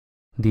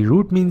The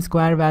root mean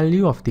square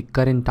value of the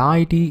current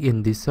IT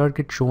in the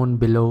circuit shown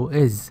below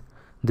is.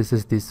 This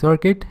is the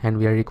circuit and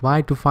we are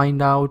required to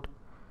find out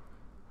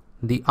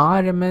the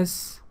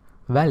RMS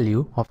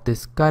value of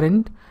this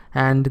current,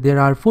 and there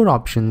are 4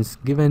 options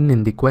given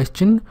in the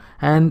question,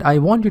 and I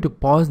want you to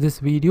pause this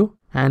video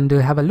and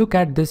have a look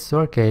at this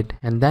circuit,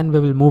 and then we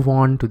will move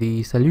on to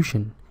the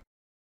solution.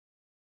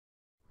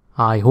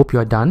 I hope you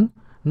are done.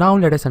 Now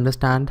let us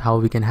understand how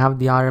we can have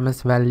the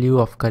RMS value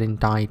of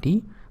current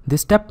IT. The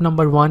step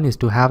number 1 is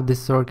to have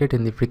this circuit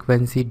in the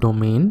frequency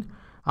domain.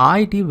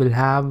 IT will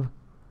have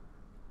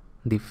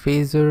the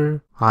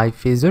phasor I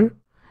phasor,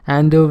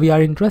 and we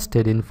are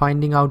interested in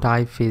finding out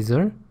I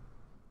phasor,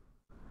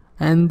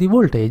 and the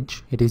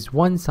voltage, it is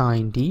 1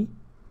 sin t.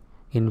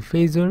 In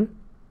phasor,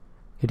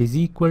 it is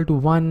equal to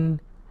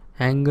 1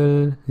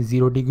 angle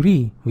 0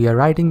 degree. We are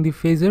writing the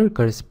phasor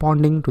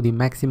corresponding to the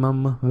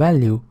maximum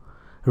value.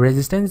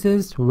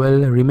 Resistances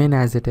will remain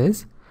as it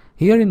is.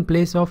 Here in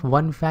place of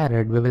 1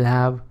 farad we will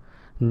have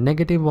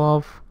negative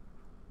of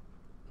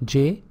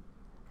J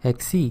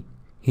XC.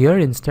 Here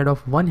instead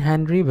of 1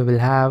 Henry we will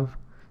have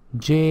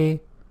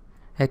J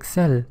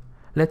XL.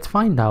 Let's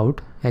find out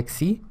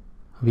XC.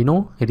 We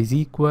know it is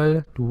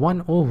equal to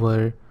 1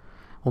 over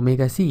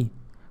omega C.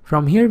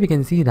 From here we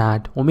can see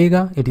that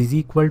omega, it is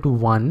equal to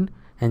 1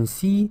 and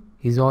C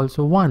is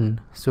also 1.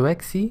 So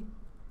XC,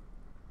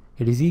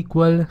 it is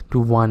equal to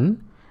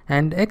 1,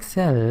 and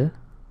XL,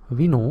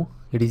 we know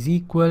it is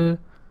equal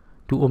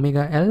to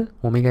omega L.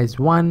 Omega is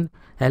 1,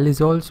 L is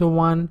also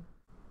 1.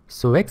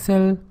 So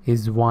XL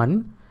is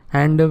 1,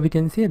 and we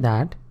can say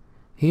that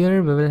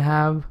here we will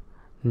have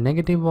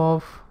negative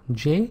of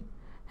J,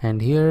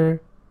 and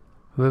here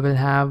we will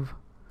have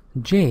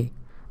J.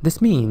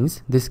 This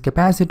means this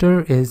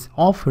capacitor is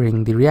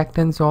offering the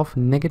reactance of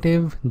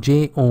negative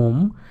J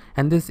ohm,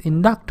 and this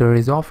inductor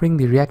is offering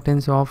the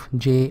reactance of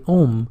J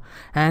ohm,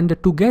 and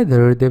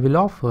together they will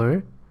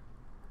offer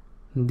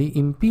the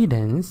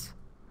impedance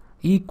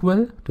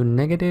equal to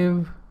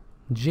negative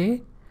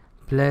J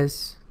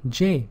plus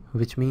J,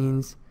 which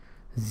means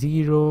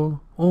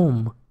 0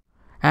 ohm.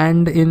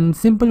 And in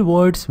simple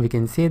words, we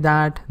can say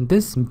that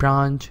this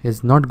branch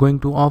is not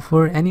going to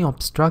offer any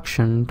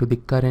obstruction to the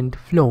current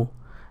flow,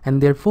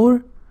 and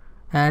therefore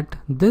at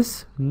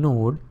this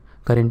node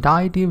current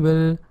IT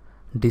will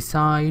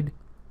decide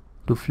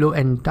to flow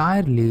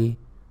entirely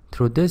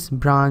through this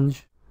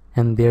branch,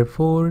 and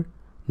therefore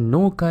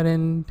no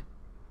current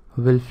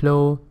will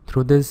flow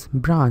through this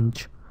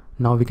branch.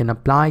 Now we can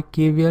apply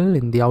KVL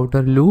in the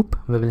outer loop.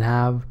 We will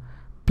have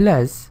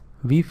plus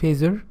V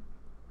phasor,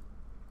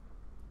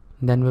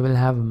 then we will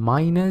have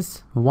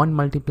minus 1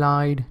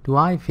 multiplied to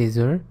I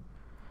phasor,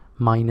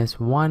 minus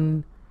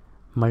 1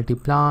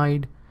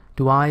 multiplied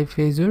to I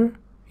phasor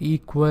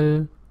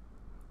equal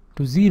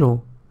to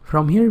 0.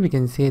 From here we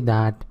can say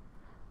that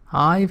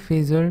I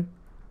phasor,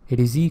 it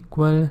is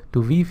equal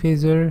to V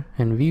phasor,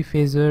 and V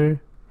phasor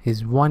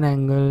is 1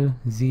 angle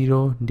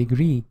 0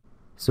 degree.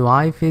 So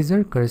I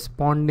phasor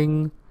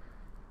corresponding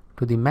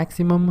to the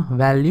maximum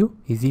value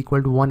is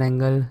equal to 1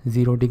 angle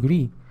 0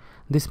 degree.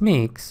 This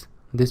makes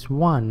this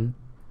 1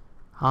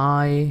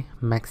 I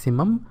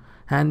maximum,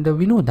 and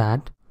we know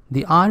that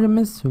the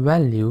RMS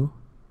value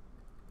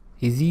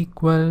is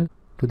equal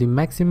to the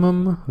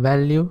maximum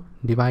value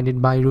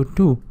divided by root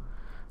 2.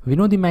 We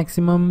know the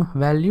maximum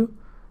value,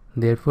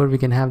 therefore we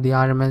can have the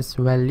RMS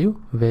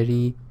value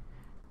very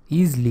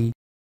easily.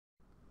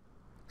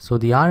 So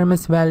the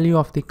RMS value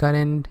of the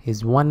current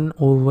is 1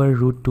 over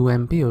root 2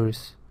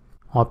 amperes.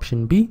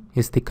 Option B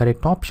is the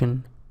correct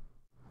option.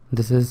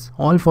 This is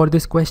all for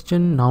this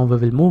question. Now we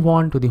will move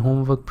on to the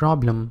homework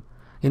problem.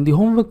 In the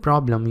homework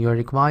problem, you are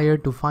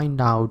required to find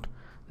out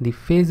the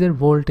phasor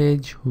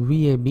voltage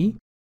VAB.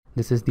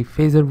 This is the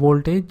phasor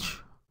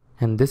voltage,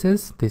 and this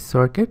is the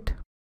circuit.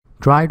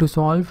 Try to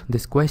solve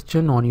this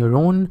question on your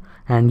own,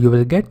 and you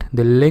will get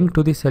the link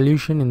to the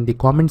solution in the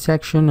comment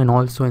section and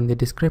also in the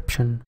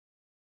description.